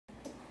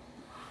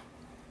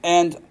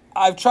And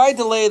I've tried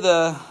to lay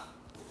a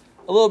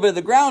little bit of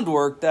the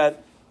groundwork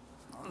that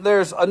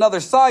there's another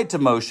side to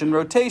motion,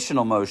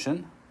 rotational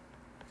motion.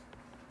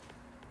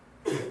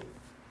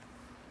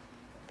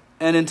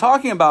 And in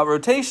talking about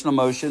rotational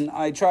motion,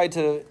 I tried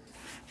to,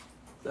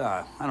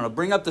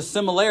 bring up the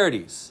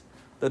similarities,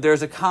 that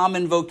there's a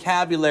common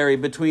vocabulary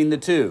between the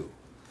two.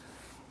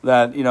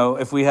 That,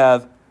 if we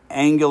have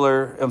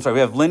we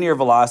have linear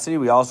velocity,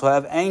 we also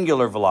have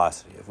angular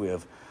velocity. If we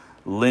have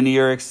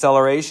linear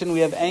acceleration, we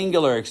have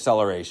angular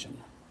acceleration.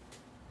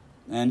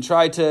 And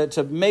try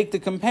to make the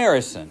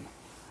comparison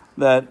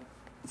that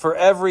for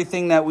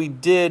everything that we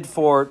did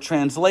for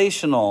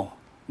translational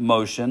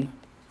motion,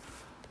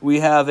 we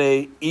have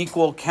a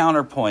equal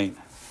counterpoint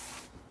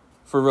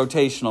for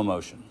rotational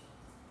motion.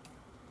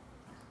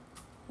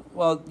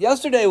 Well,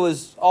 yesterday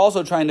was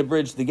also trying to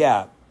bridge the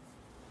gap,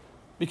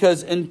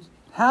 because in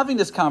having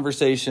this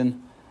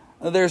conversation,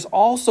 there's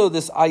also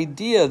this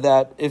idea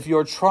that if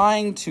you're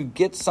trying to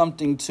get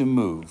something to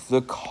move,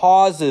 the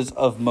causes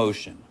of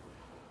motion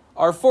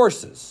are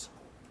forces.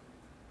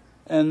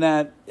 And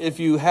that if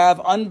you have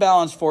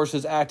unbalanced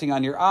forces acting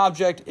on your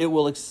object, it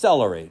will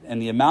accelerate.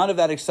 And the amount of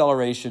that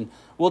acceleration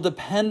will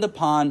depend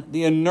upon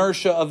the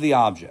inertia of the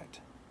object.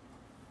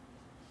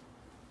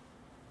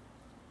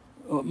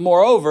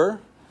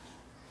 Moreover,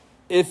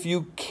 if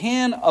you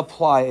can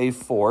apply a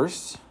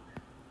force,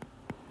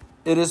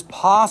 it is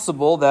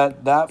possible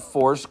that that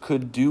force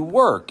could do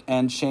work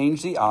and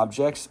change the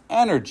object's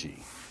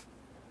energy.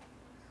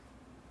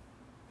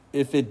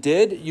 If it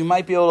did, you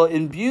might be able to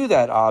imbue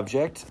that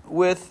object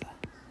with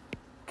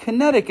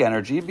kinetic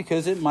energy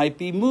because it might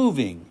be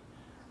moving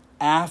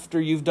after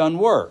you've done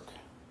work.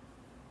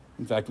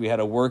 In fact, we had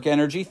a work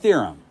energy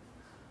theorem,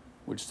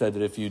 which said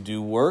that if you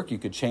do work, you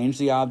could change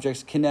the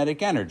object's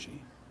kinetic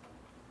energy.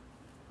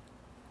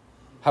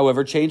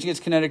 However, changing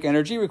its kinetic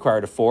energy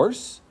required a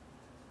force,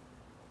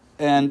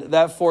 and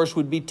that force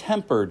would be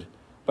tempered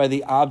by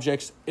the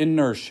object's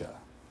inertia.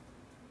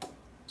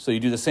 So you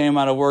do the same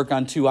amount of work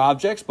on two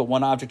objects, but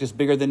one object is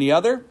bigger than the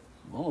other.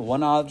 Well,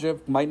 one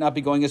object might not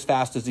be going as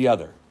fast as the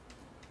other.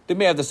 They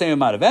may have the same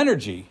amount of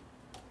energy,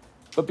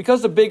 but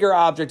because the bigger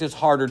object is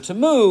harder to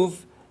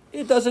move,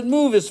 it doesn't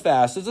move as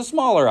fast as a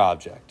smaller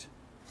object.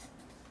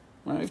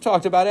 Right? We've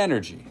talked about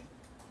energy,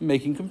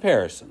 making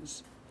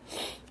comparisons.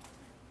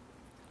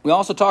 We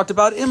also talked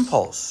about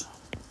impulse.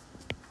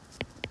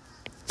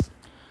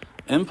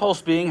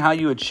 Impulse being how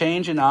you would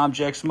change an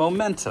object's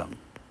momentum.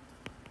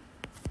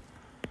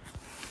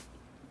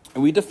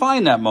 And we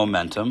define that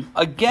momentum,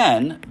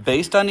 again,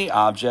 based on the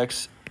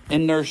object's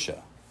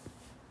inertia.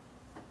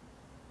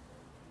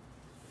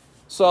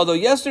 So although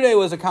yesterday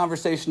was a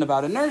conversation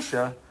about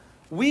inertia,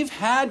 we've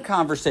had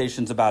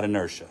conversations about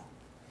inertia.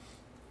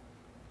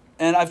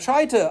 And I've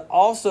tried to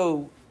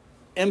also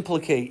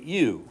implicate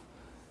you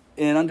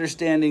in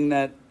understanding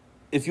that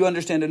if you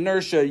understand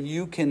inertia,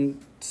 you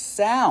can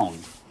sound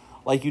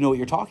like you know what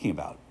you're talking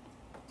about.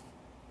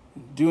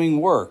 Doing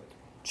work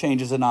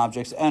changes an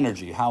object's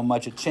energy. How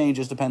much it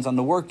changes depends on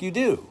the work you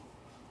do.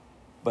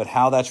 But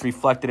how that's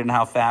reflected in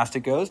how fast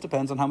it goes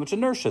depends on how much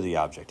inertia the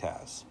object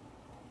has.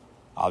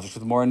 Objects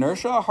with more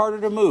inertia are harder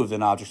to move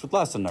than objects with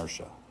less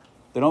inertia.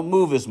 They don't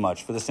move as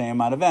much for the same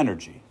amount of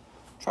energy.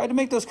 Try to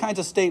make those kinds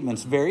of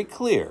statements very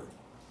clear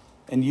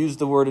and use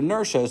the word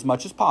inertia as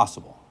much as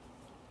possible.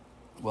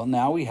 Well,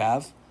 now we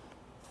have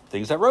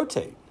things that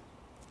rotate.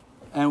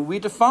 And we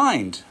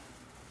defined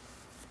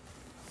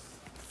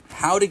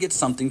how to get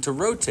something to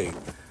rotate,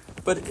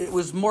 but it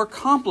was more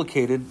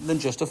complicated than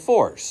just a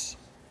force.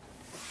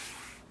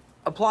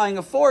 Applying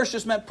a force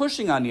just meant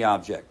pushing on the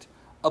object.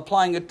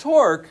 Applying a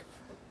torque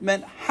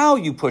meant how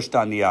you pushed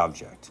on the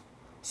object.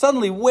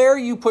 Suddenly, where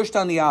you pushed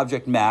on the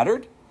object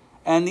mattered,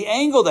 and the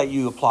angle that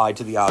you applied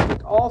to the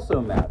object also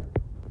mattered.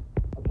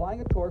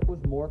 Applying a torque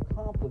was more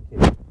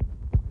complicated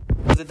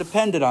because it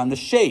depended on the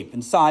shape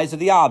and size of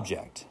the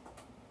object.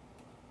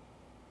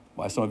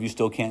 Why some of you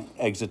still can't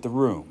exit the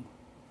room.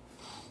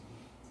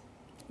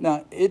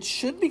 Now, it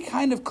should be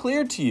kind of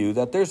clear to you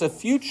that there's a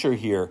future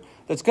here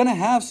that's going to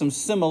have some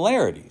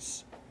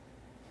similarities,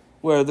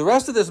 where the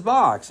rest of this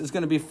box is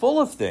going to be full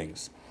of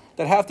things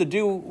that have to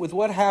do with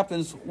what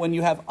happens when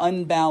you have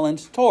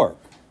unbalanced torque.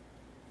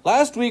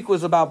 Last week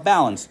was about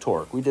balanced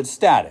torque. We did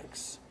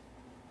statics.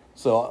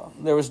 So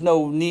there was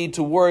no need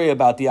to worry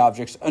about the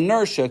object's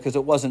inertia because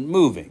it wasn't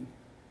moving.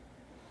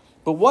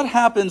 But what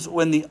happens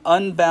when the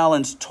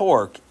unbalanced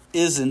torque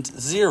isn't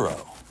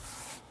zero?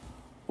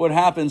 What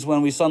happens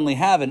when we suddenly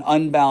have an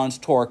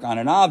unbalanced torque on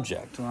an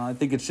object? Well, I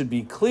think it should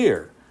be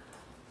clear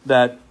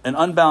that an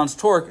unbalanced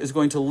torque is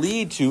going to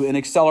lead to an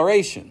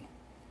acceleration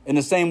in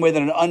the same way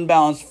that an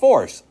unbalanced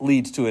force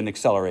leads to an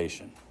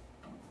acceleration.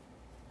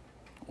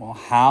 Well,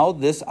 how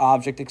this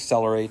object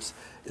accelerates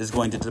is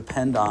going to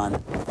depend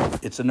on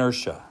its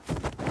inertia.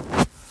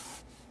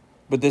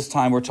 But this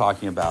time we're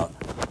talking about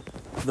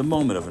the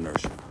moment of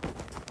inertia.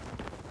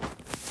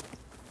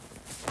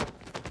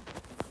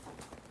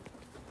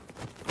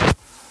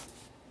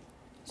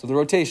 So the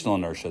rotational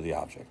inertia of the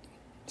object,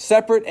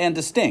 separate and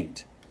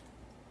distinct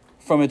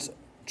from its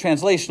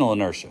translational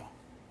inertia.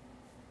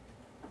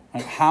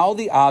 How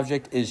the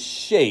object is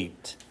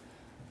shaped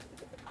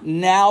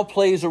now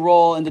plays a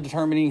role in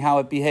determining how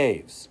it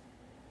behaves.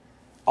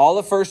 All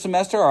the first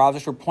semester, our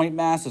objects were point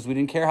masses. We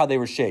didn't care how they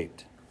were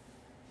shaped.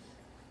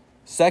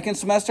 Second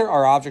semester,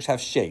 our objects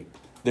have shape.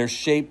 Their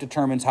shape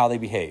determines how they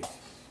behave.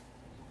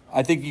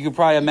 I think you could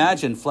probably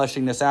imagine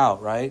fleshing this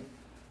out, right?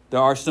 There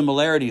are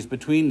similarities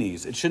between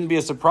these. It shouldn't be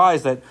a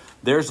surprise that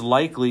there's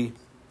likely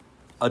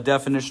a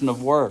definition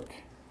of work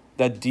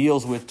that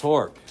deals with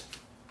torque.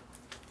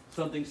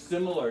 Something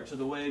similar to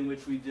the way in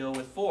which we deal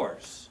with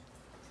force.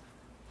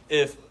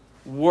 If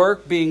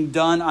work being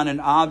done on an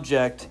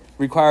object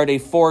required a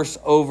force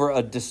over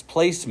a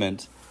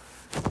displacement,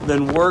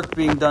 then work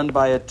being done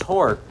by a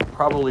torque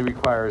probably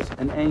requires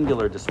an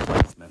angular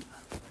displacement.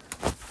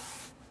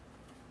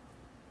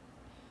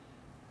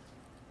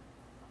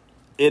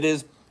 It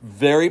is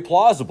very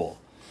plausible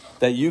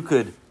that you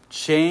could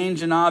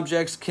change an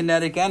object's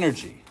kinetic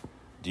energy.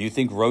 Do you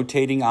think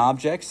rotating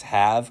objects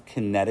have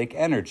kinetic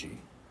energy?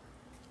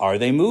 Are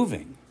they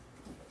moving?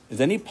 Is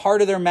any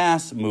part of their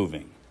mass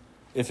moving?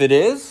 If it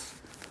is,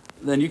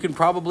 then you can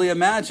probably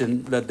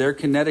imagine that their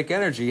kinetic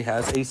energy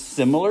has a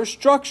similar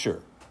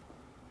structure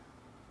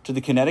to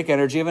the kinetic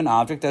energy of an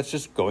object that's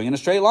just going in a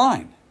straight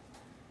line.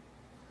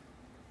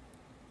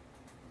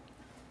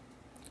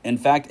 In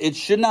fact, it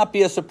should not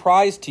be a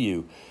surprise to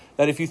you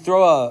that if you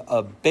throw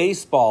a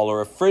baseball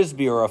or a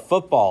frisbee or a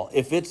football,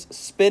 if it's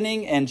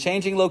spinning and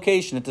changing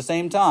location at the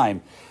same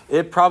time,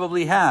 it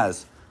probably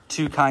has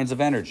two kinds of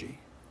energy.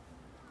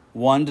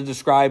 One to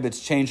describe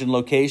its change in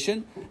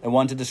location, and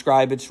one to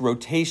describe its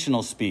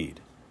rotational speed.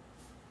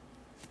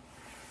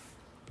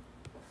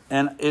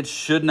 And it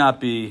should not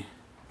be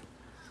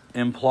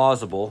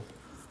implausible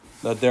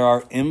that there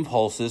are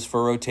impulses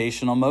for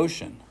rotational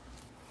motion,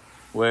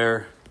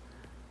 where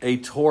a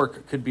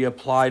torque could be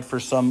applied for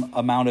some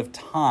amount of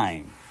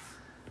time,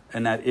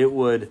 and that it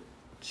would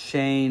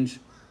change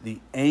the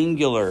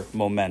angular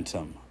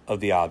momentum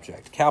of the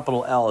object.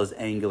 Capital L is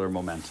angular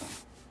momentum.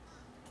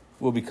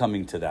 We'll be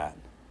coming to that.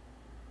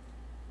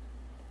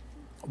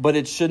 But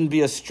it shouldn't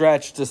be a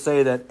stretch to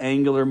say that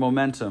angular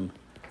momentum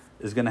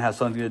is going to have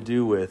something to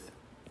do with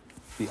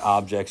the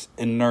object's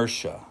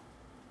inertia.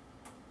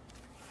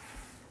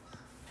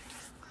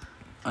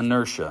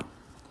 Inertia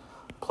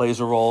plays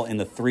a role in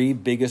the three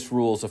biggest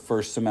rules of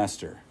first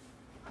semester: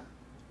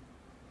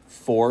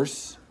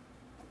 force,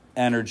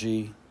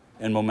 energy,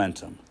 and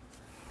momentum.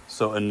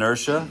 So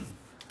inertia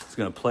is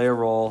going to play a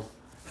role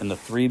in the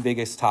three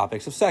biggest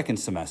topics of second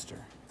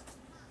semester.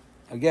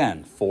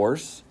 Again,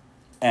 force,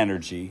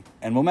 energy,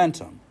 and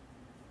momentum.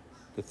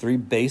 The three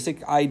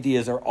basic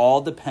ideas are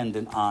all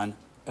dependent on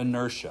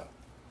inertia.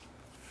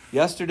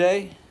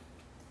 Yesterday,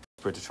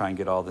 to try and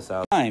get all this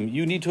out,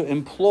 you need to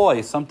employ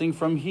something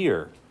from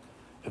here.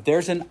 If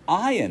there's an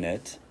I in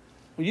it,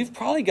 well, you've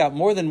probably got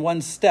more than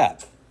one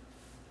step.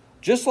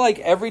 Just like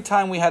every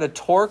time we had a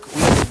torque,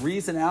 we had to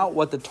reason out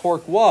what the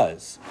torque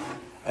was.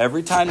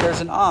 Every time there's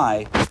an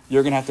I,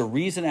 you're going to have to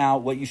reason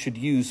out what you should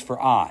use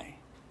for I.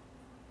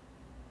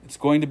 It's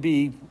going to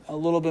be a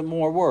little bit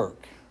more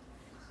work.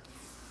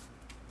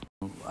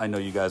 I know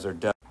you guys are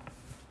deaf.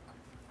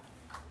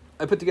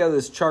 I put together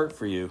this chart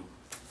for you.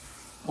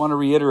 I want to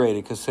reiterate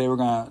it because today we're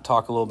going to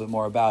talk a little bit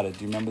more about it.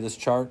 Do you remember this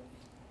chart?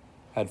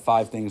 I had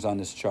 5 things on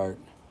this chart.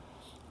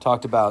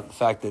 Talked about the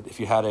fact that if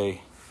you had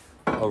a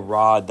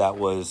rod that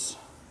was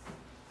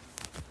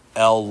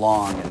L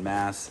long and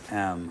mass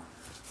M,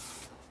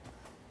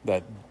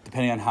 that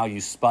depending on how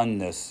you spun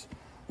this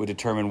would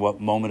determine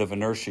what moment of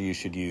inertia you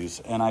should use.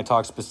 And I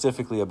talked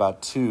specifically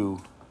about 2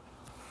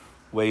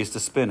 ways to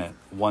spin it.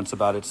 Once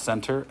about its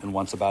center and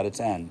once about its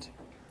end.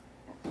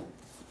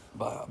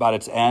 About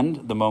its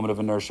end, the moment of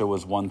inertia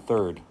was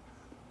 1/3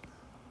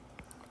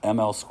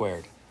 ml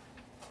squared.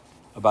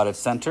 About its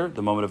center,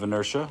 the moment of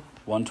inertia,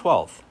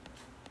 1/12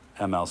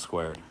 ml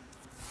squared.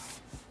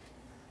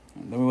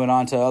 And then we went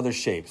on to other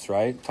shapes,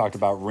 right? Talked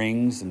about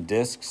rings and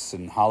discs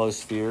and hollow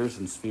spheres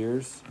and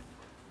spheres.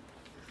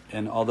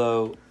 And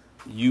although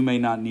you may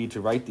not need to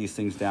write these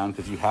things down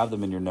because you have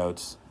them in your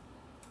notes,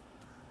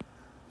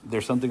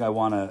 there's something I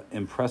want to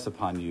impress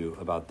upon you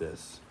about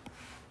this.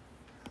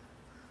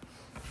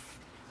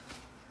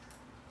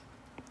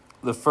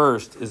 The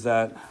first is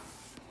that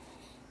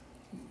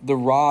the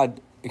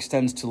rod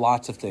extends to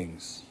lots of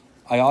things.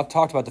 I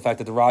talked about the fact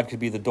that the rod could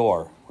be the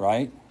door,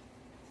 right?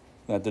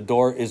 That the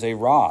door is a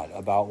rod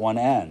about one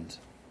end.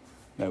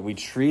 That we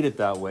treat it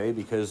that way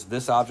because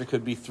this object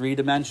could be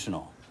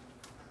 3-dimensional.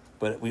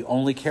 But we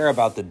only care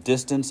about the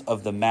distance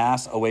of the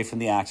mass away from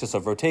the axis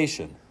of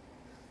rotation.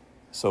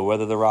 So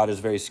whether the rod is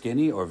very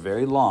skinny or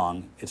very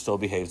long, it still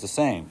behaves the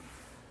same.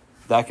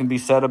 That can be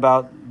said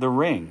about the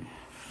ring.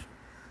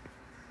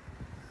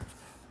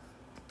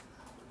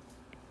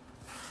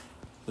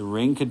 The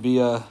ring could be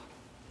a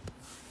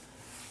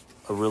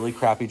really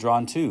crappy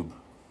drawn tube,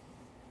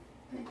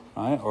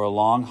 right? Or a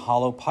long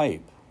hollow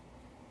pipe.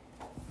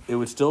 It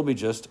would still be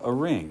just a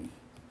ring.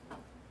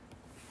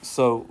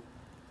 So,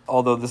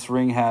 although this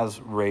ring has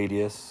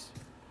radius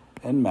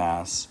and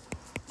mass,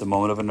 the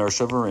moment of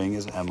inertia of a ring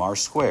is mr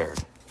squared.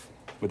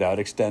 But that would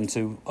extend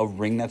to a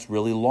ring that's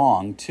really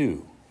long,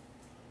 too.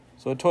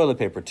 So a toilet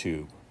paper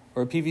tube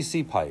or a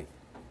PVC pipe.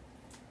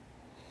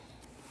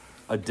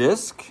 A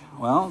disc,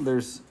 well,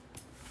 there's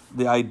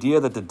the idea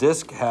that the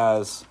disc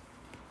has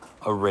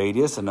a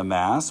radius and a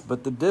mass,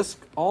 but the disc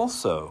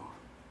also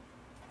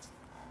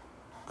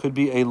could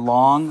be a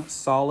long,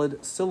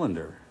 solid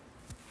cylinder.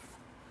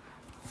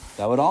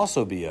 That would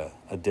also be a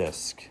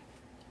disc.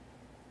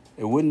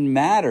 It wouldn't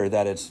matter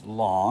that it's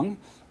long.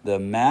 The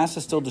mass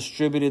is still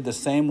distributed the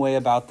same way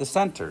about the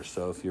center.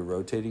 So if you're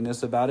rotating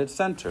this about its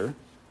center,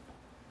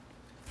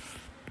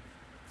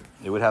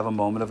 it would have a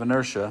moment of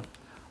inertia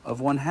of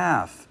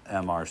 1/2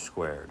 mr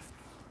squared.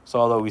 So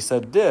although we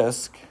said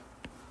disc,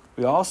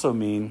 we also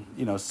mean,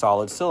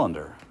 solid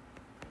cylinder.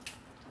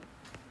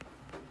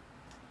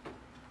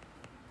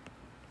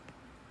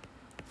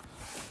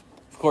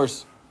 Of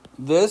course,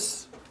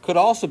 this could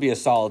also be a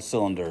solid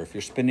cylinder if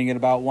you're spinning it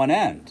about one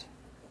end.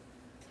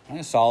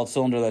 A solid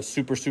cylinder that's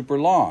super, super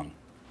long.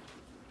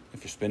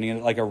 If you're spinning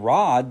it like a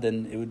rod,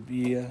 then it would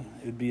be a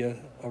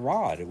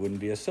rod. It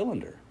wouldn't be a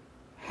cylinder.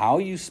 How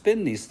you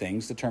spin these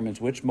things determines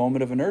which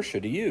moment of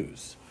inertia to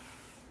use.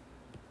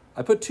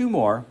 I put 2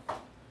 more,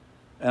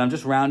 and I'm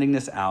just rounding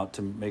this out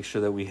to make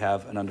sure that we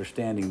have an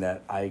understanding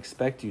that I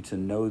expect you to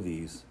know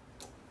these.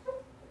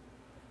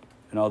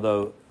 And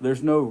although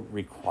there's no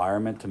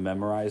requirement to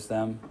memorize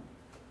them,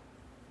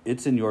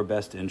 it's in your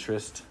best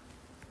interest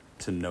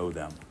to know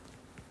them.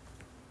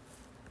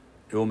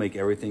 It will make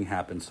everything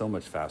happen so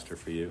much faster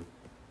for you.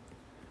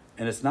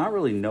 And it's not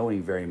really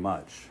knowing very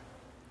much.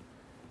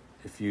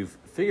 If you've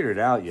figured it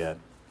out yet,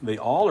 they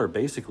all are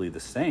basically the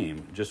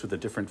same, just with a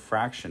different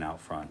fraction out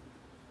front.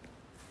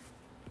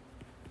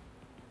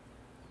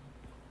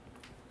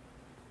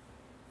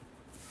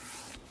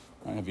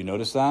 Have you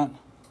noticed that?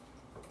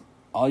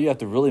 All you have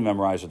to really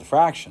memorize are the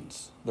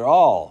fractions. They're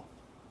all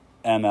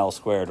ml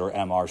squared or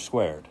mr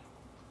squared.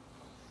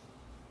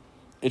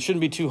 It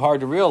shouldn't be too hard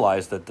to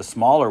realize that the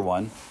smaller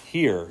one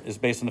here is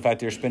based on the fact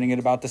that you're spinning it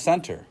about the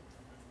center.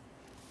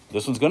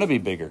 This one's going to be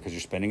bigger because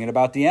you're spinning it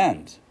about the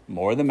end.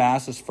 More of the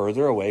mass is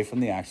further away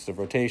from the axis of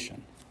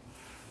rotation.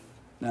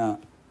 Now,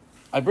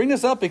 I bring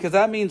this up because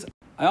that means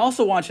I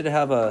also want you to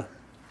have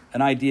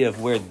an idea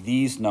of where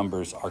these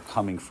numbers are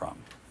coming from.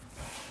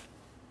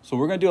 So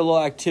we're going to do a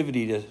little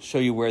activity to show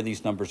you where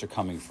these numbers are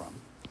coming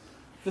from.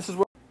 This is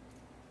where,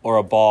 or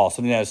a ball,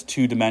 something that is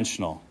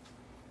two-dimensional.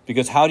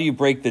 Because how do you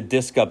break the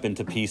disc up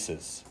into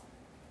pieces?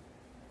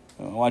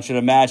 I want you to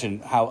imagine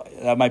how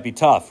that might be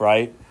tough,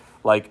 right?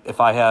 Like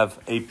if I have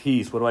a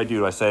piece, what do?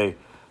 Do I say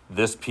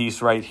this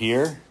piece right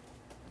here?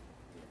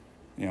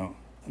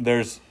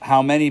 There's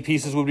how many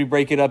pieces would we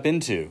break it up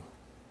into?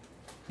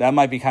 That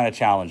might be kind of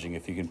challenging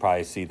if you can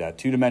probably see that.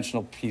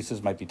 Two-dimensional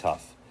pieces might be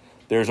tough.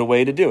 There's a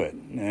way to do it.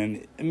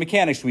 And in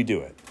mechanics, we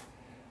do it.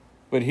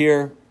 But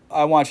here,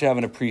 I want you to have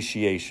an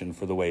appreciation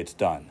for the way it's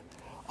done.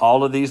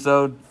 All of these,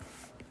 though,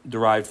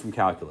 derived from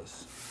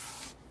calculus.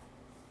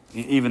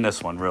 Even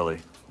this one, really.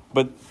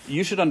 But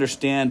you should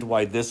understand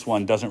why this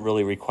one doesn't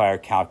really require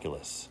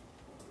calculus.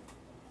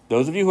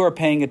 Those of you who are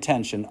paying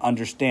attention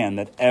understand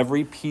that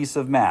every piece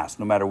of mass,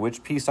 no matter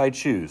which piece I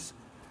choose,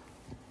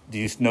 do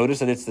you notice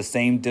that it's the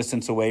same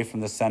distance away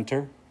from the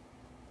center?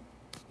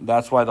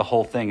 That's why the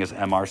whole thing is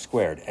mr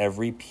squared.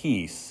 Every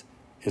piece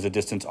is a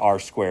distance r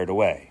squared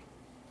away.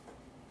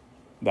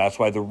 That's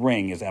why the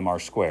ring is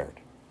mr squared.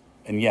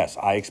 And yes,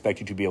 I expect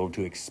you to be able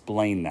to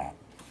explain that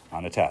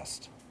on a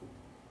test.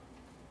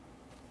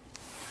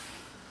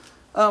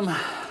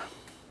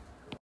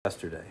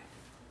 Yesterday.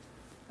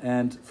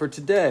 And for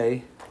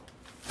today,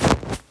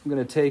 I'm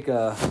going to take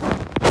a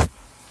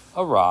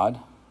rod,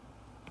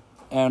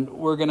 and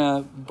we're going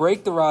to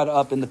break the rod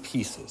up into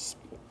pieces.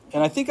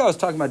 And I think I was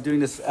talking about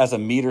doing this as a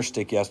meter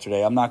stick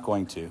yesterday. I'm not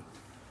going to.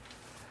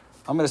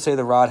 I'm going to say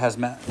the rod has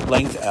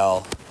length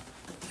L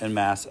and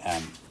mass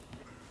M.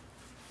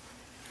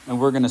 And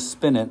we're going to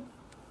spin it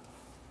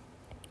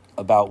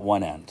about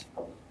one end.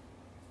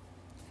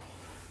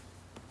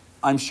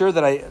 I'm sure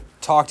that I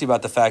talked to you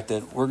about the fact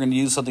that we're going to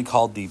use something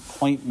called the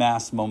point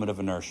mass moment of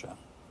inertia.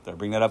 Did I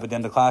bring that up at the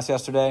end of class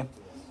yesterday?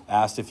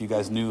 Asked if you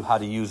guys knew how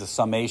to use a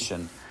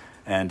summation,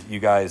 and you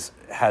guys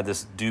had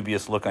this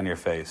dubious look on your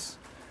face.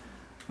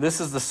 This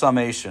is the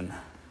summation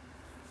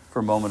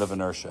for moment of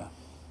inertia.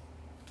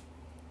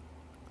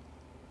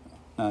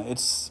 Now, it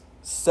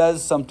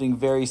says something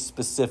very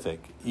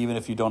specific, even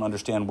if you don't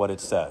understand what it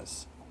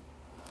says.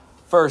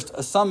 First,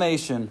 a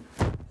summation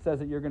says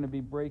that you're going to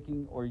be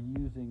breaking or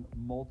using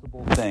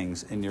multiple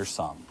things in your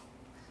sum.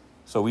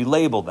 So we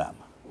label them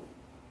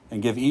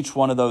and give each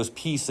one of those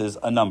pieces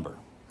a number.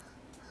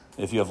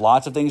 If you have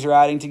lots of things you're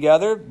adding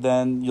together,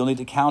 then you'll need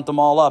to count them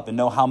all up and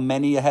know how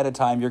many ahead of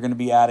time you're going to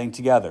be adding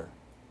together.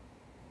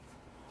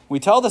 We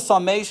tell the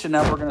summation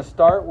that we're going to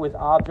start with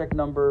object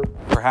number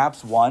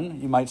perhaps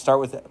 1. You might start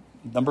with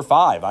number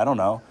 5. I don't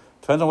know.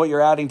 Depends on what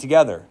you're adding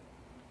together.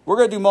 We're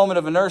going to do moment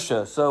of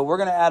inertia, so we're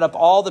going to add up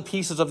all the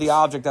pieces of the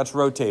object that's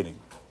rotating.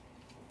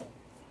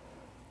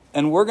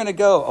 And we're going to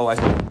go...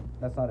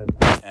 that's not an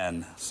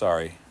N.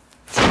 Sorry.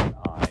 It's an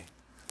I.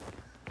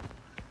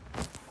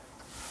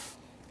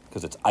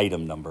 because it's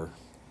item number.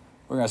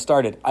 We're going to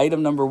start at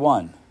item number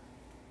 1.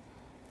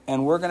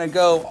 And we're going to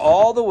go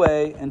all the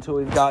way until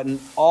we've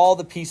gotten all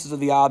the pieces of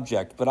the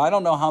object. But I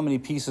don't know how many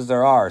pieces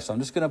there are, so I'm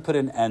just going to put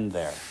an n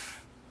there.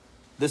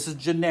 This is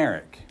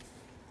generic.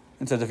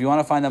 It says if you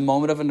want to find the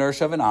moment of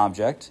inertia of an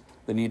object,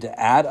 then you need to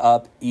add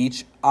up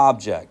each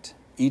object,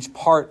 each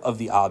part of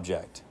the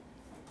object.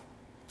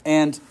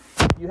 And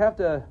you have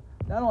to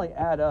not only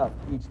add up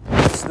each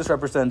piece, this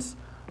represents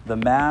the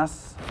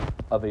mass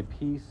of a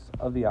piece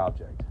of the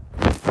object.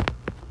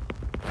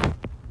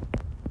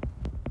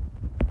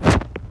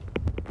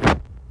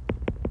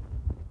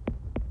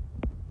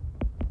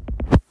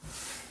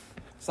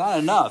 It's not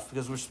enough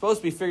because we're supposed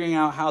to be figuring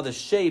out how the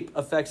shape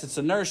affects its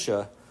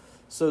inertia.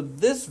 So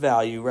this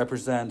value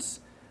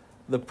represents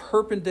the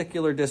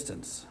perpendicular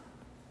distance.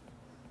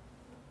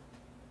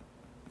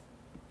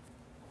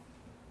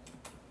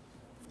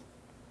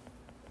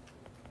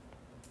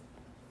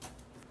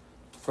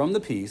 From the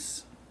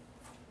piece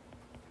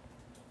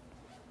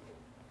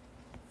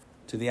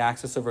to the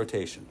axis of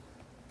rotation.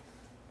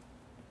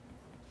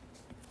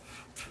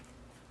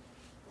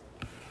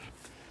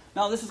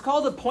 Now, this is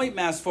called the point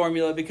mass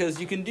formula because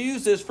you can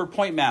use this for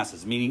point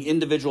masses, meaning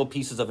individual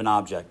pieces of an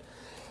object.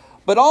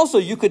 But also,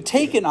 you could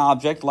take an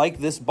object like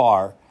this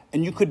bar,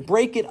 and you could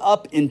break it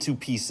up into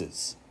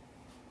pieces.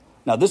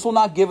 Now, this will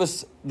not give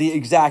us the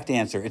exact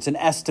answer. It's an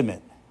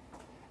estimate.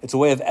 It's a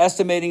way of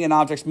estimating an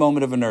object's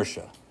moment of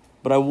inertia.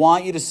 But I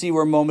want you to see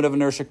where moment of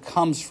inertia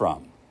comes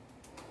from.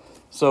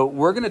 So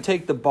we're going to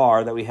take the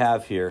bar that we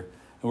have here,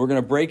 and we're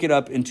going to break it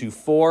up into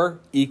 4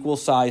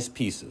 equal-sized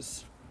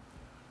pieces.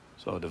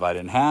 So I'll divide it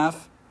in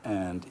half,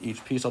 and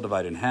each piece I'll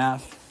divide in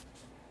half.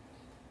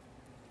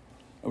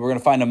 And we're going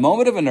to find a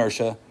moment of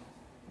inertia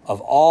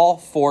of all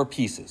 4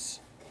 pieces.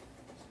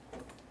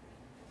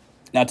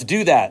 Now to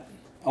do that,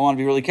 I want to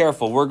be really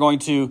careful. We're going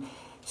to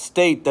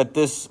state that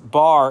this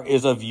bar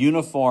is of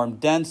uniform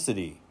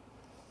density.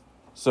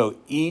 So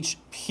each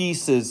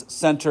piece's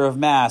center of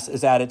mass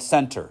is at its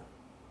center.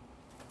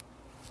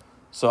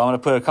 So I'm going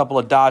to put a couple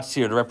of dots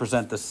here to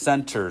represent the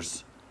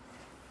centers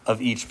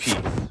of each piece.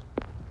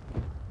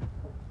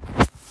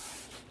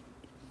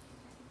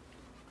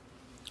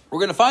 We're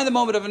going to find the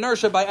moment of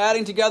inertia by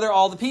adding together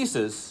all the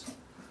pieces.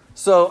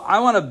 So I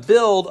want to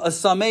build a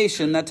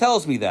summation that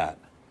tells me that.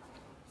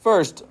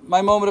 First,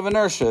 my moment of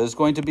inertia is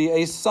going to be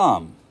a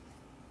sum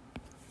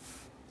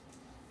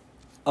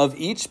of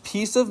each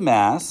piece of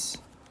mass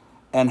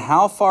and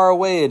how far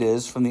away it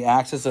is from the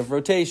axis of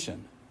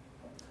rotation.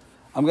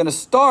 I'm going to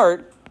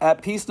start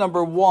at piece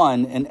number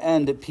 1 and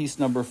end at piece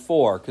number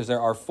 4 because there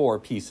are 4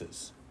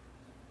 pieces.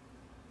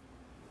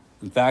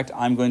 In fact,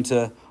 I'm going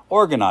to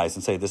organize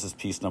and say this is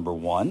piece number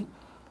 1,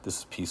 this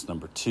is piece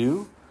number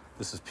 2,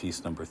 this is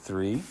piece number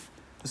 3,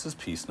 this is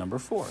piece number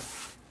 4.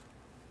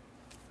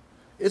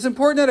 It's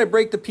important that I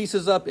break the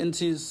pieces up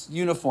into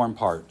uniform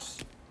parts,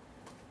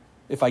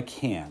 if I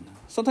can.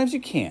 Sometimes you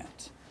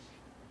can't,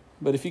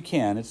 but if you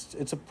can,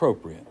 it's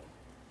appropriate.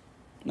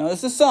 Now this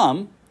is a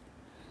sum,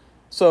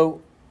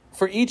 so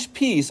for each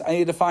piece I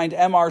need to find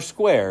mr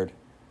squared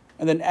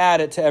and then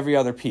add it to every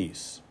other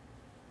piece.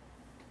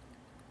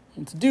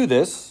 And to do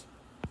this,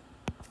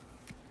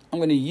 I'm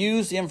going to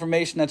use the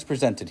information that's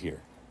presented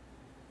here.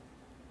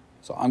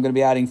 So I'm going to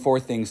be adding 4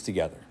 things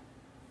together.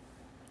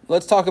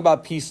 Let's talk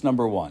about piece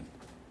number 1.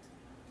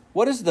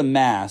 What is the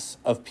mass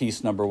of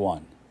piece number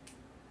 1?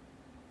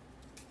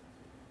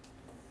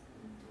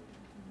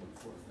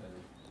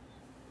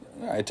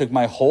 I took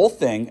my whole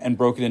thing and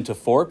broke it into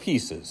 4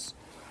 pieces.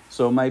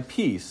 So my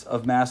piece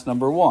of mass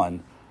number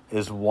 1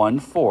 is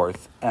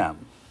 1/4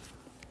 m.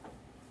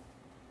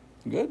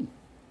 Good.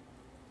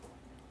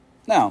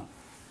 Now,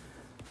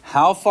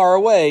 how far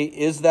away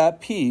is that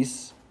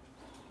piece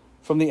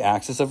from the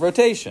axis of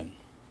rotation?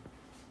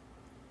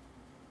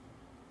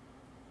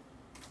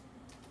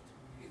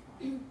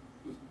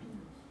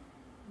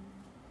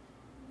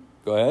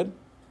 Go ahead.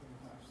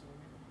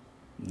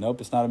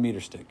 Nope, it's not a meter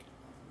stick.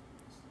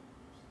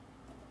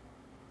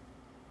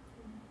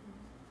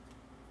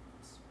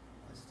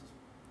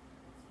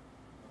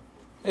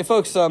 Hey,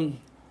 folks,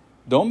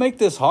 don't make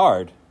this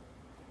hard.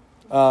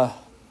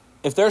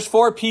 If there's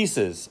 4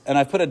 pieces and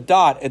I put a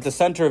dot at the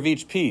center of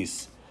each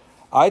piece,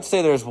 I'd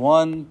say there's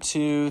 1,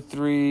 2,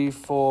 3,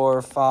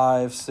 4,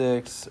 5,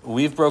 6.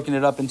 We've broken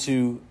it up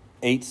into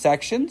 8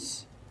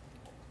 sections.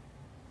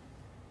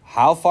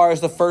 How far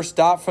is the first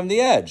dot from the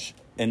edge?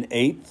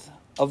 1/8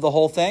 of the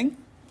whole thing?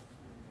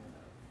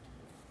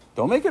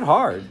 Don't make it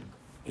hard.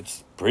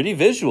 It's pretty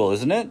visual,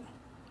 isn't it?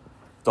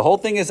 The whole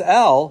thing is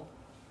L,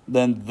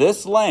 then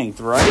this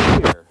length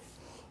right here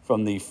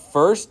from the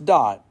first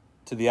dot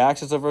to the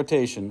axis of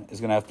rotation is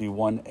going to have to be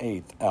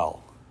 1/8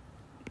 L.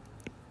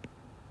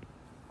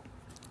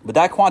 But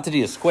that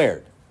quantity is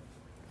squared.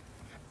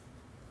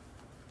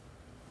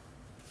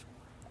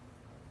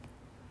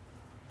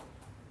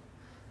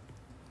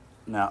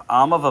 Now,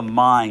 I'm of a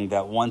mind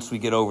that once we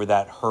get over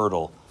that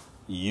hurdle,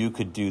 you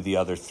could do the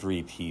other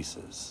 3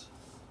 pieces.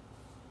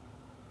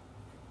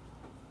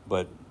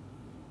 But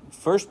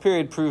first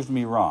period proved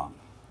me wrong.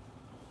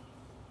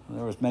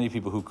 There was many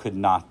people who could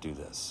not do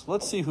this.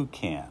 Let's see who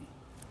can.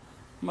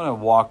 I'm going to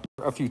walk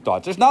a few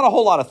thoughts. There's not a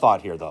whole lot of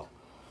thought here, though.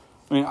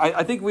 I mean,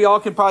 I think we all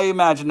can probably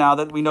imagine now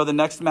that we know the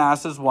next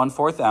mass is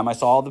 1/4 m. I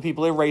saw all the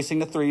people erasing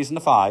the 3's and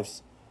the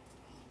 5's.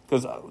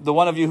 Because the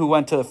one of you who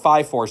went to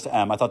 5/4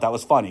 m, I thought that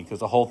was funny because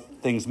the whole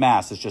thing's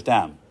mass is just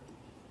m.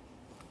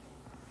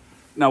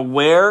 Now,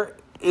 where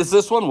is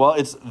this one? Well,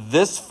 it's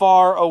this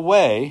far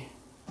away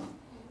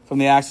from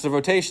the axis of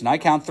rotation. I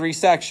count 3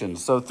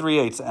 sections, so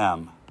 3/8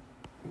 m.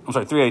 I'm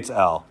sorry, 3/8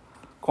 L,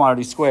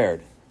 quantity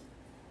squared.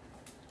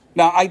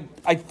 Now,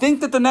 I think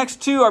that the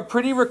next two are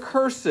pretty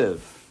recursive.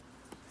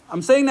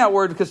 I'm saying that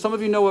word because some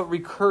of you know what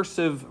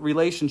recursive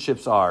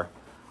relationships are.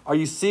 Are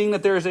you seeing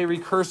that there is a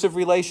recursive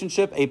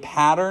relationship, a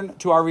pattern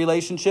to our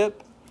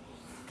relationship?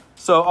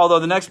 So, although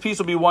the next piece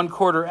will be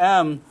 1/4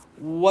 m,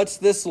 what's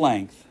this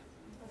length?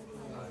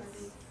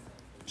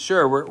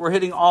 Sure, we're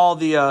hitting all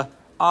the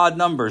odd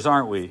numbers,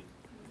 aren't we?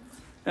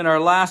 And our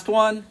last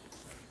one?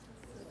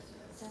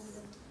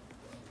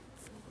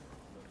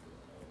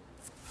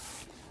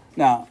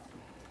 Now,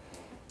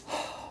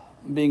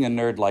 being a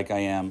nerd like I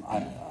am,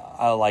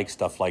 I like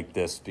stuff like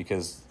this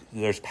because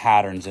there's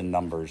patterns in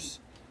numbers.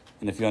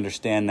 And if you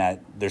understand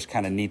that, there's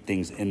kind of neat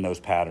things in those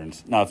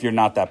patterns. Now, if you're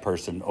not that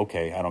person,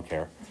 okay, I don't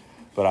care.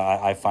 But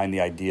I find the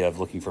idea of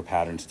looking for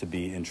patterns to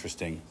be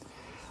interesting.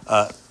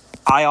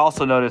 I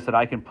also notice that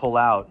I can pull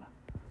out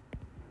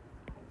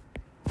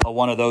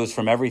one of those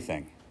from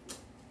everything.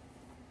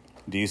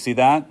 Do you see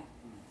that?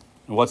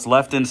 And what's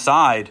left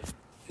inside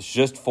is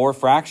just 4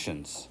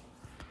 fractions.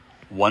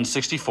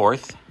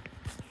 1/64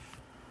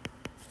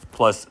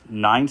 plus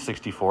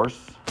 9/64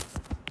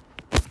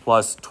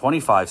 plus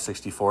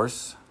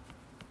 25/64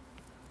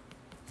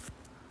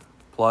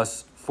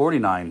 plus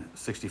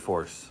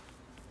 49/64.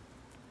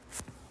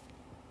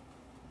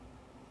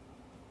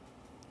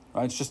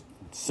 Right? It's just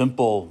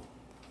simple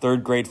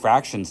 3rd grade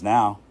fractions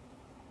now.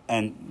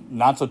 And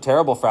not so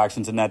terrible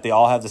fractions in that they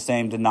all have the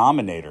same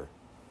denominator.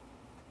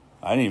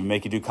 I didn't even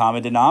make you do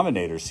common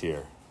denominators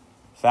here.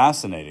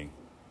 Fascinating.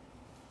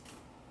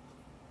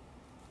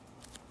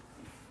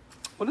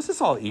 What does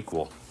this all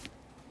equal?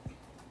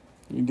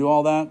 Can you do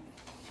all that?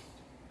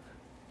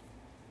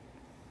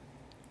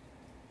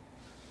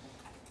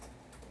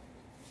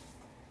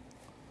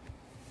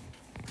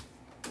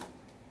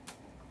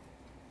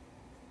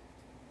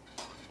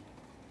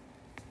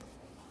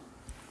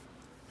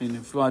 I mean,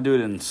 if you want to do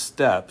it in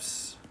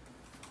steps,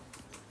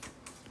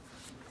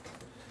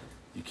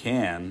 you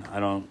can.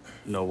 I don't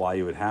know why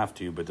you would have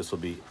to, but this will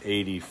be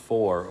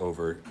 84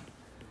 over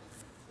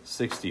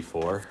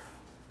 64.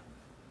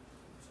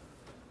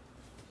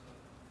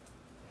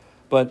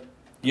 But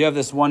you have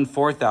this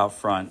 1/4 out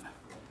front.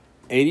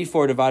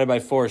 84 divided by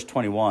 4 is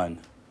 21.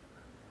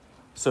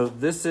 So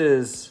this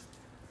is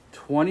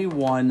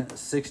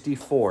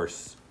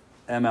 21/64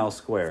 ml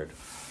squared.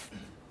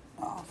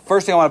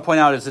 First thing I want to point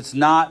out is it's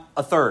not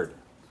a third.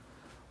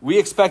 We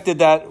expected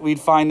that we'd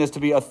find this to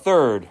be a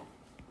third.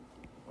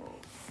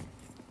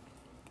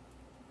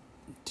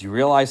 Do you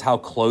realize how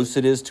close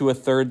it is to a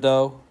third,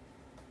 though?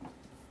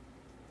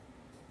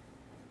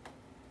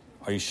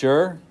 Are you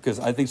sure? Because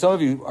I think some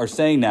of you are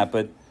saying that,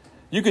 but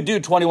you could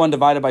do 21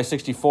 divided by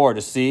 64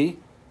 to see.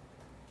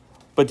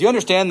 But do you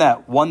understand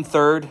that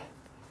 1/3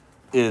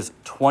 is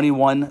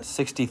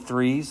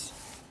 21/63s?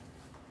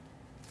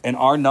 And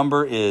our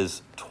number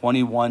is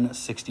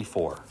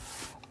 21/64.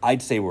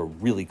 I'd say we're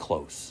really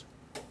close.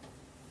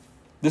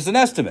 This is an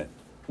estimate.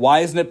 Why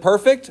isn't it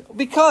perfect?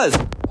 Because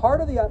part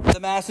of the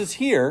mass is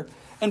here,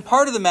 and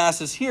part of the mass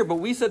is here, but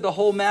we said the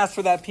whole mass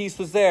for that piece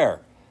was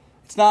there.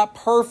 It's not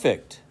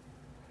perfect.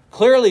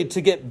 Clearly, to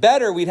get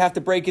better, we'd have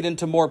to break it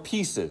into more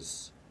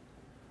pieces.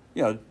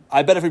 You know,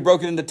 I bet if we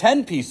broke it into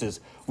 10 pieces,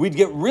 we'd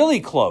get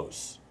really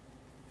close.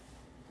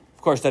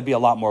 Of course, that'd be a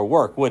lot more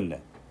work, wouldn't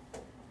it?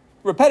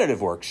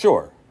 Repetitive work,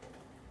 sure.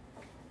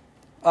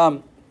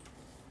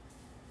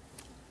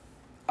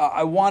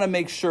 I want to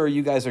make sure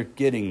you guys are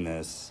getting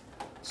this.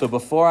 So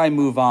before I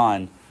move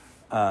on,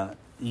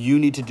 you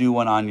need to do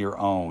one on your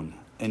own.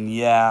 And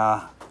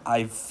yeah,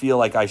 I feel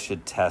like I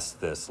should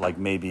test this, like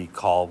maybe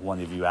call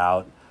one of you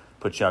out,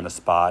 put you on the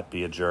spot,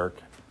 be a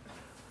jerk.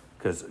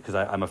 Because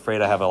I'm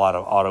afraid I have a lot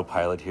of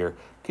autopilot here.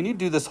 Can you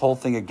do this whole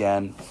thing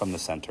again from the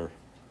center?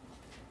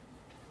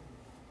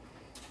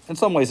 In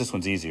some ways, this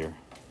one's easier.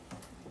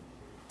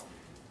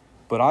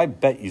 But I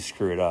bet you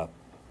screw it up.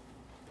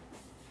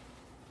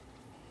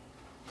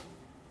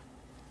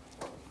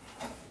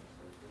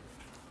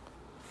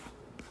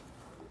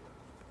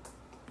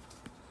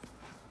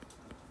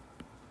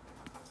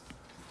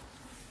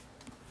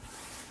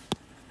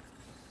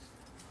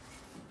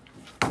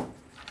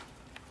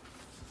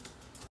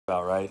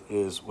 About right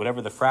is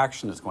whatever the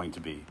fraction is going to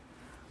be.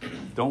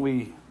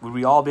 Would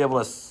we all be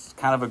able to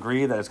kind of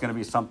agree that it's going to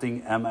be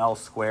something ml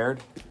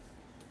squared?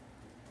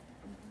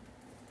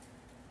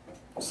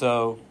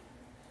 So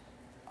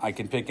I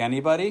can pick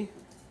anybody.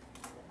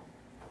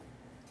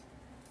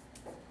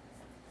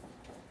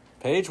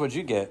 Paige, what'd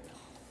you get?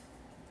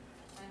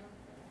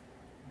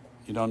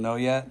 You don't know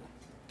yet?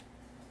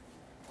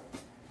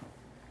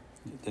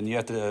 Then you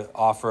have to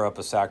offer up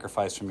a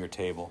sacrifice from your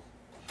table.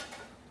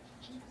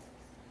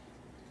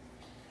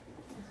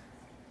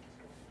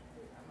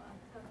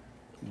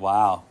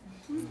 Wow.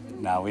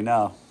 Now we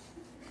know.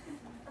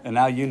 And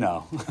now you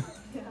know.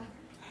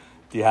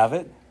 Do you have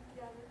it?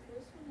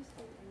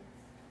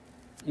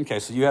 Okay,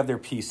 so you have their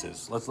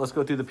pieces. Let's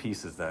go through the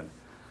pieces then.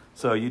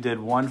 So you did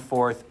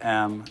 1/4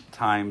 m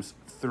times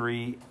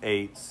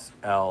 3/8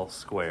 L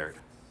squared.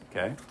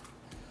 Okay?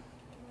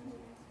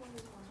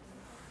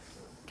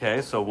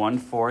 Okay, so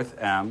 1/4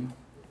 m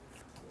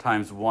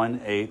times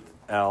 1/8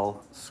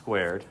 L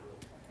squared.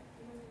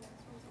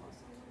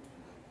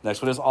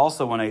 Next one is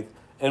also 1/8.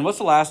 And what's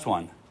the last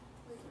one?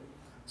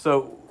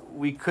 So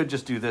we could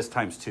just do this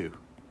times 2.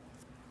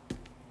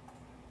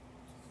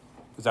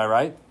 Is that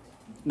right?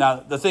 Now,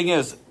 the thing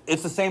is,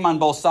 it's the same on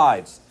both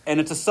sides, and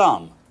it's a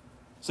sum.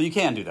 So you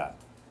can do that.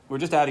 We're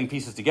just adding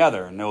pieces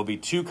together, and there will be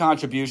 2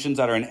 contributions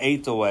that are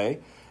 1/8 away,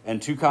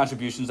 and 2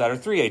 contributions that are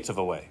 3/8 of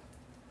away.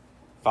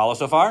 Follow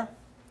so far?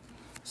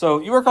 So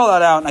you work all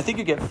that out, and I think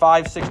you get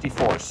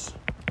 5/64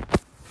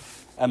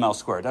 ml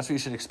squared. That's what you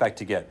should expect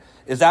to get.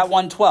 Is that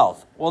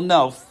 1/12? Well,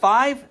 no.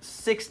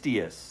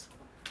 5/60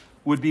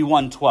 would be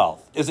 1/12.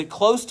 Is it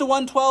close to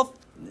 1/12?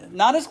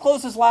 Not as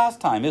close as last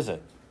time, is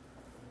it?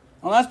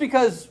 Well, that's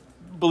because,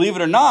 believe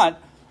it or not,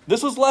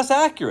 this was less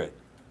accurate.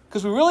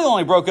 Because we really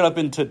only broke it up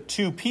into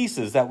 2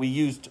 pieces that we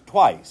used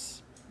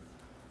twice,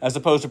 as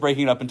opposed to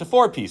breaking it up into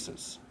 4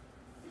 pieces.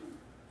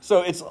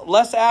 So it's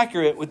less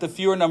accurate with the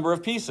fewer number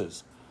of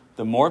pieces.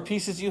 The more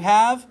pieces you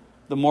have,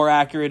 the more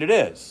accurate it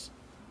is.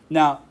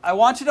 Now, I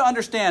want you to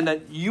understand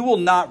that you will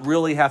not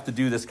really have to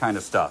do this kind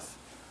of stuff.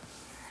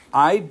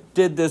 I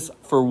did this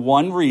for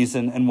one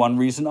reason and one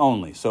reason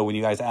only. So when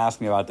you guys ask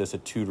me about this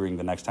at tutoring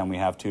the next time we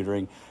have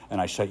tutoring and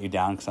I shut you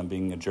down because I'm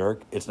being a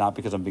jerk, it's not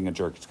because I'm being a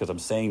jerk, it's because I'm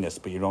saying this,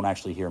 but you don't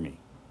actually hear me.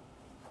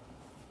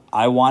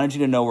 I wanted you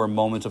to know where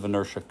moments of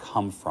inertia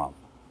come from.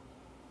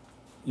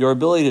 Your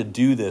ability to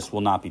do this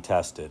will not be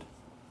tested,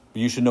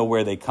 but you should know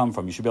where they come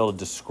from. You should be able to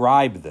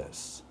describe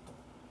this.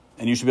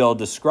 And you should be able to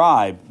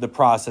describe the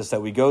process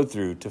that we go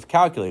through to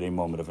calculate a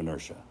moment of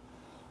inertia.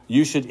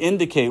 You should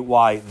indicate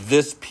why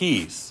this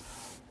piece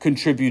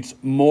contributes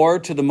more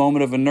to the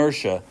moment of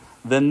inertia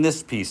than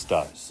this piece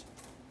does.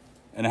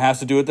 And it has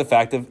to do with the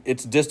fact of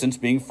its distance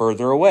being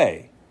further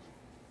away.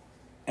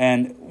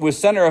 And with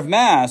center of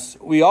mass,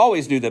 we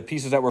always knew that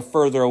pieces that were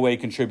further away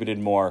contributed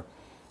more.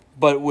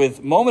 But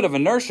with moment of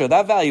inertia,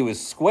 that value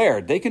is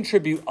squared. They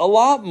contribute a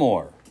lot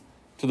more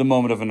to the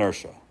moment of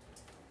inertia.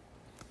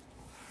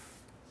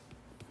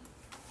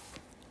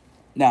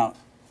 Now,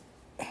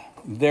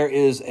 there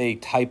is a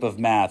type of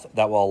math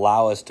that will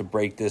allow us to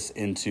break this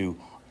into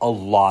a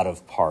lot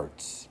of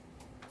parts.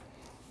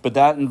 But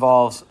that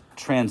involves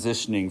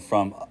transitioning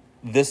from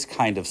this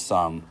kind of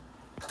sum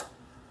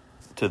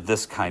to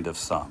this kind of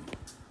sum.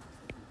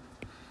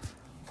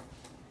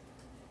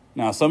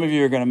 Now, some of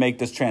you are going to make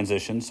this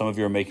transition. Some of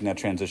you are making that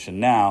transition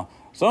now.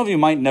 Some of you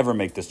might never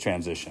make this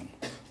transition.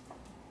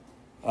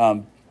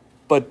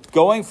 But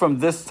going from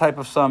this type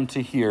of sum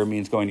to here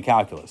means going to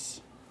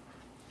calculus.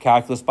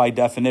 Calculus, by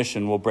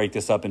definition, will break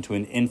this up into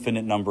an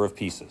infinite number of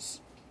pieces.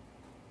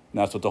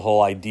 And that's what the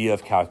whole idea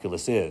of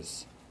calculus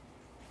is.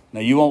 Now,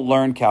 you won't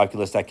learn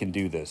calculus that can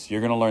do this. You're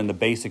going to learn the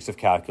basics of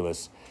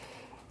calculus.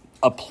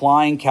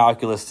 Applying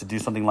calculus to do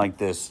something like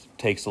this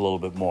takes a little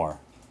bit more.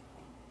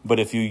 But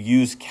if you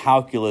use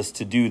calculus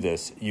to do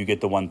this, you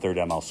get the 1/3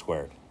 ml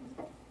squared.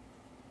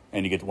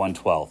 And you get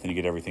 1/12, and you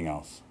get everything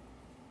else.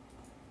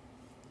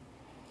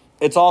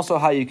 It's also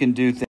how you can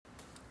do things.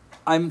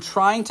 I'm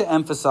trying to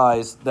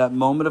emphasize that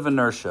moment of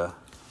inertia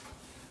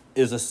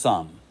is a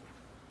sum.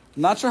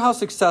 I'm not sure how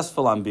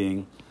successful I'm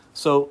being,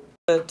 so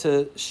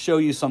to show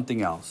you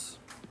something else.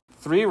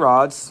 3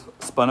 rods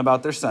spun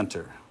about their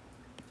center.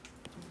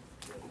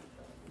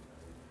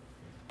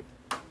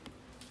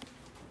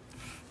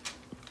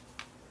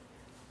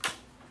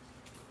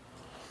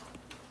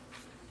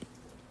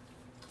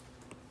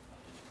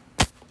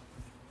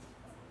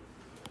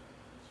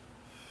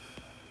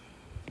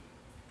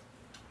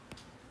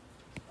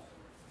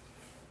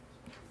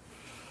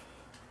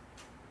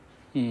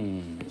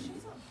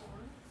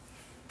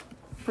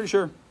 Pretty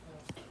sure.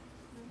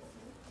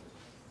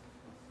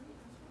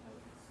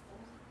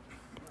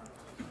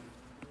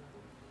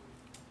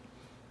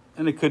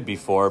 And it could be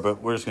 4,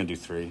 but we're just going to do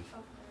 3.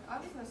 I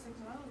was going to 6,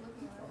 and I was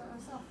looking at it. I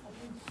saw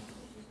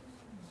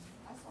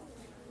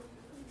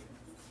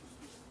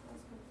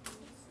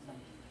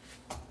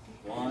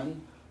 4.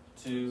 1,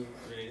 2,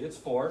 3. It's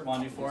 4.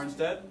 Want to do 4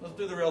 instead? Let's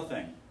do the real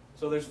thing.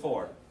 So there's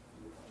 4.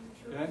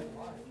 Okay?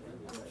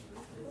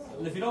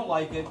 And if you don't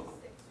like it,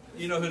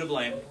 you know who to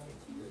blame.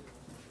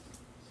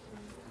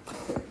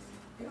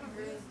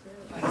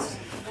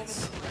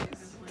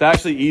 It's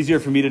actually easier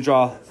for me to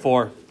draw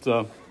 4. So.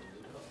 I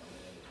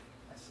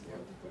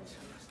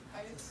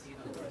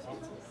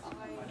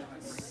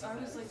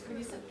was like, when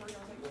you said 3, I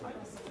was like,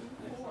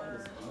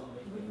 4.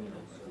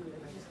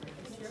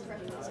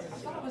 I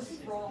thought it was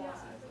wrong.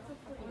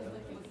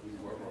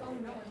 Oh,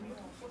 no.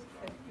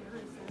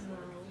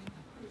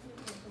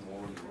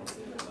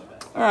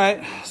 All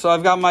right, so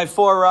I've got my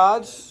 4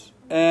 rods,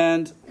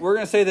 and we're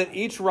going to say that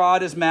each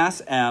rod is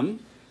mass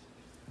M.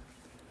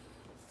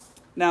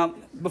 Now,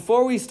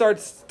 before we start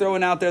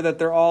throwing out there that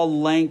they're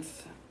all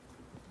length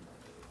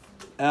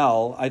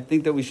L, I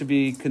think that we should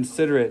be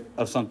considerate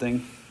of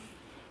something.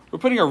 We're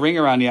putting a ring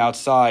around the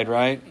outside,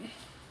 right?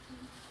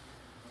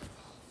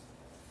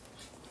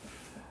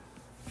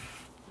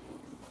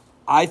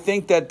 I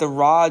think that the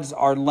rods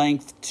are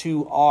length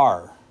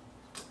 2R.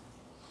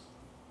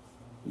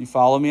 You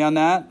follow me on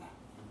that?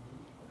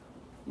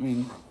 I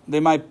mean, they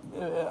might,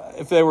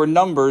 if there were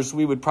numbers,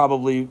 we would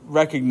probably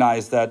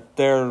recognize that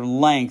their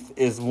length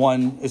is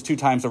 2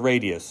 times the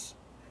radius.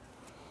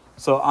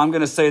 So I'm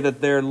going to say that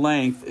their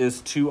length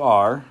is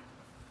 2R.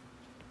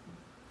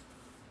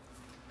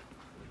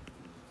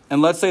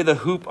 And let's say the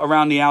hoop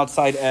around the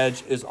outside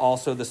edge is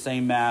also the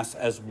same mass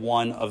as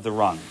one of the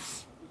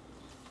rungs.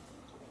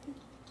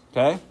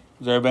 Okay?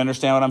 Does everybody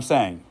understand what I'm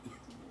saying?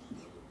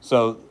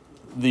 So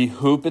the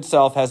hoop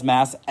itself has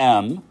mass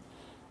M.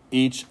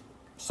 Each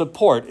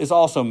support is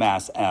also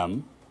mass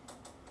M.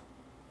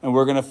 And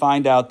we're going to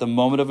find out the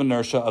moment of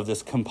inertia of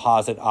this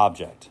composite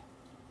object.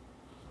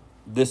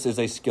 This is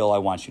a skill I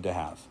want you to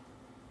have.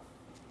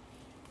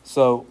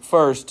 So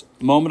first,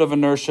 moment of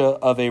inertia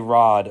of a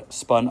rod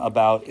spun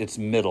about its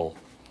middle.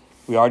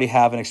 We already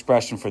have an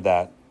expression for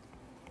that.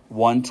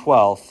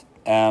 1/12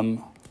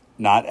 M,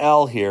 not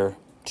L here,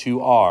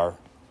 2R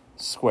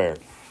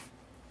squared.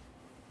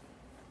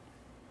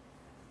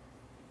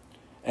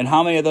 And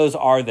how many of those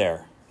are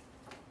there?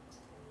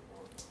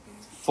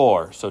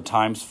 4, so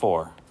times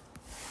 4.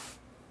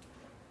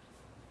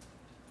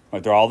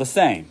 Right, they're all the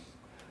same.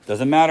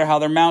 Doesn't matter how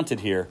they're mounted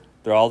here.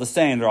 They're all the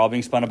same. They're all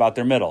being spun about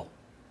their middle.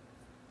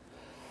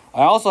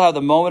 I also have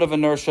the moment of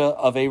inertia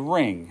of a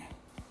ring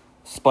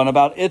spun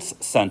about its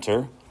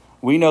center.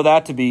 We know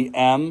that to be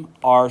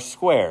mr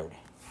squared.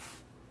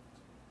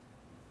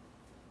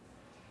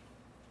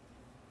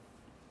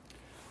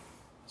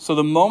 So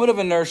the moment of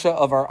inertia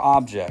of our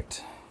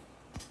object,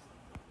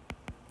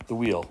 the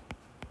wheel.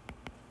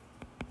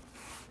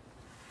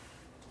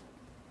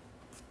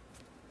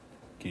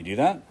 Can you do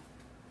that?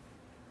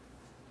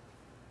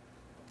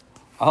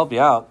 I'll help you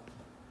out.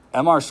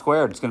 Mr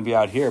squared is going to be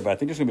out here, but I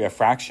think there's going to be a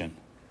fraction.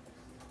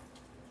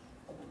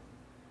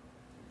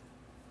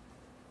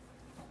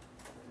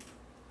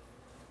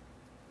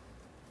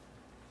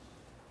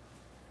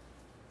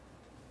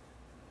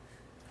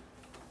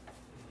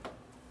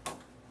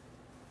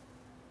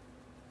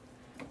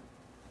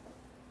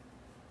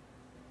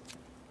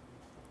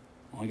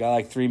 Only got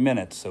like 3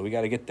 minutes, so we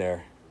got to get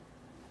there.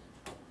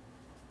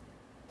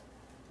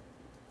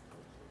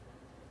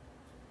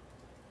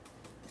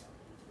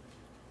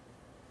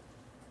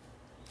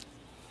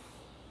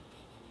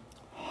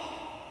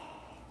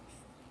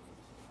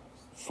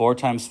 Four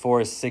times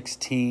 4 is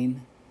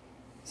 16.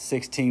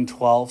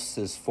 16/12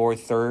 is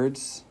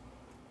 4/3.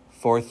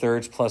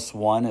 4/3 plus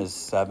 1 is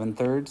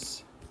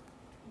 7/3.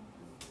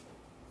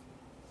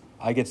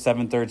 I get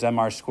 7/3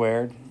 mr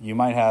squared. You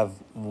might have,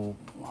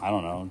 I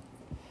don't know,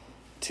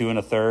 2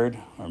 1/3,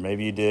 or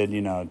maybe you did,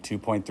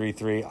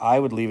 2.33. I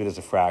would leave it as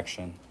a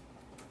fraction.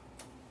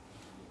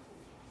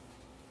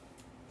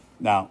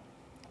 Now,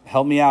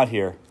 help me out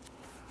here.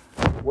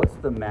 What's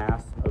the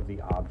mass of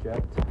the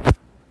object?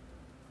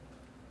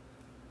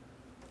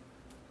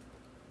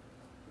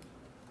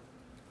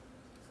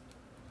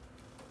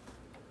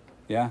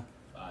 Yeah?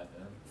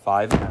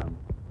 5m.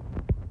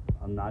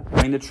 I'm not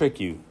trying to trick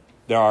you.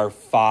 There are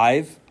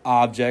 5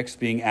 objects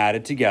being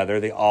added together.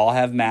 They all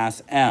have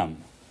mass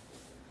m.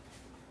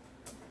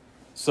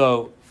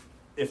 So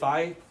if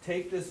I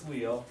take this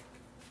wheel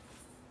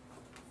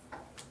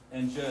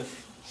and just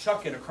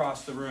chuck it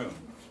across the room,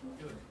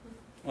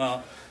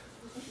 well,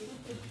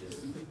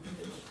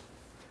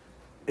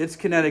 its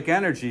kinetic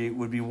energy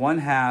would be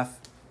 1/2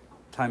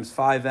 times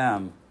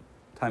 5m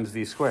times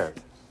v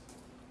squared.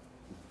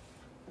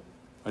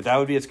 But that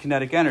would be its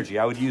kinetic energy.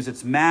 I would use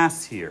its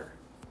mass here.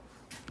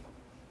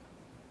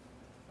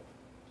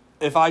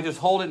 If I just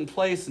hold it in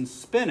place and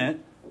spin it,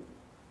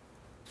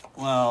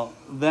 well,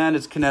 then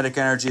its kinetic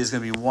energy is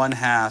going to be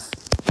 1/2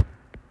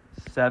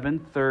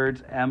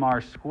 7/3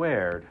 mr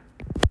squared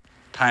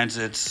times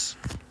its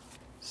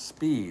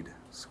speed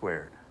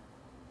squared.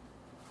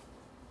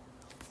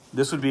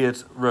 This would be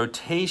its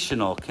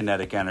rotational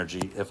kinetic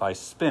energy if I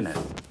spin it.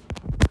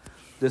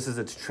 This is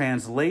its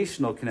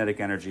translational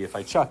kinetic energy if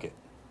I chuck it.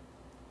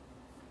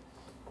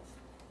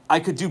 I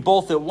could do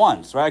both at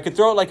once, right? I could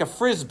throw it like a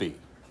frisbee.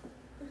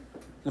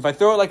 If I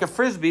throw it like a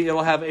frisbee,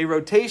 it'll have a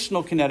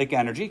rotational kinetic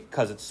energy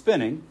because it's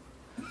spinning,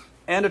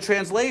 and a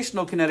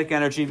translational kinetic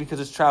energy because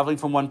it's traveling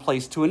from one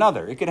place to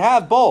another. It could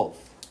have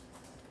both.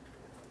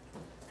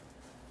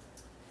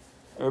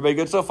 Everybody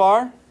good so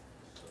far?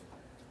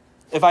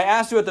 If I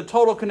asked you what the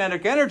total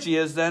kinetic energy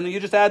is, then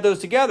you just add those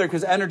together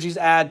because energies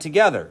add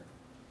together.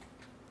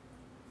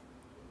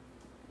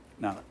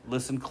 Now,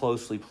 listen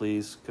closely,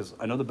 please, because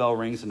I know the bell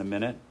rings in a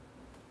minute.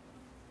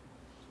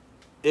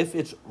 If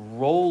it's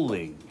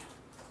rolling,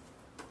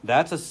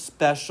 that's a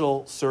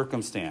special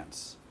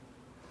circumstance.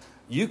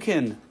 You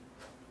can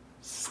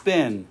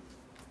spin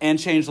and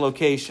change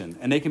location,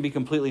 and they can be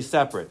completely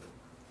separate.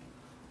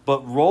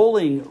 But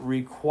rolling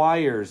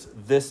requires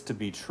this to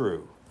be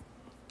true.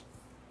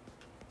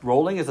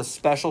 Rolling is a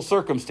special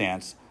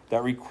circumstance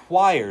that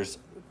requires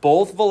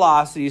both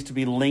velocities to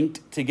be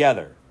linked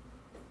together.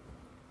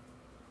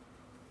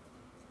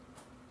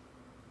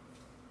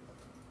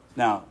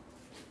 Now,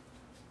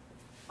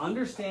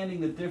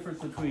 understanding the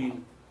difference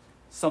between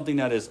something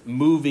that is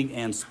moving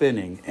and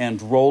spinning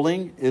and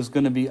rolling is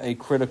going to be a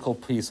critical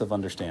piece of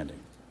understanding.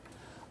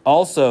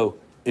 Also,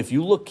 if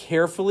you look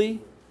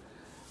carefully,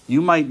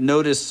 you might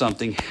notice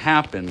something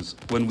happens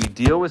when we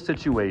deal with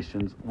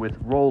situations with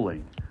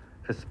rolling,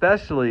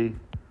 especially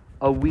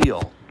a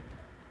wheel.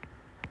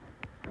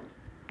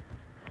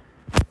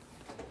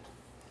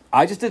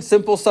 I just did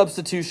simple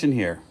substitution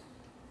here.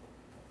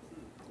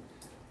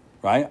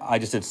 Right? I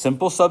just did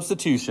simple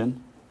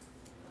substitution.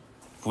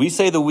 If we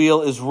say the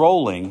wheel is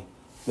rolling,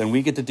 then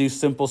we get to do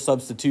simple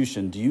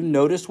substitution. Do you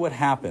notice what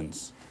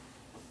happens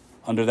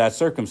under that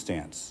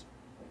circumstance?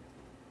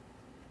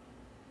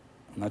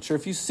 I'm not sure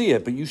if you see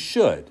it, but you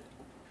should.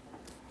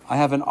 I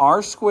have an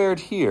r squared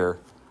here,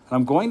 and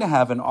I'm going to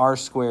have an r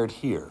squared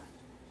here.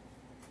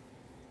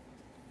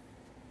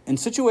 In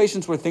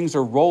situations where things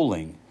are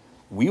rolling,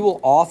 we will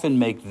often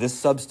make this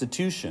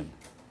substitution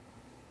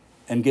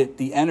and get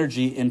the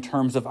energy in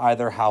terms of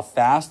either how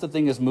fast the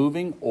thing is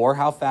moving or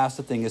how fast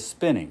the thing is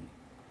spinning.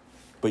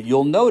 But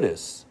you'll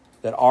notice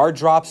that r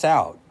drops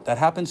out. That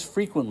happens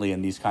frequently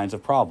in these kinds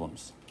of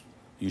problems.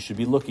 You should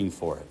be looking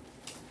for it.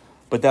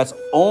 But that's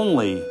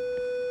only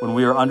when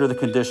we are under the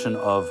condition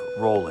of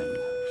rolling.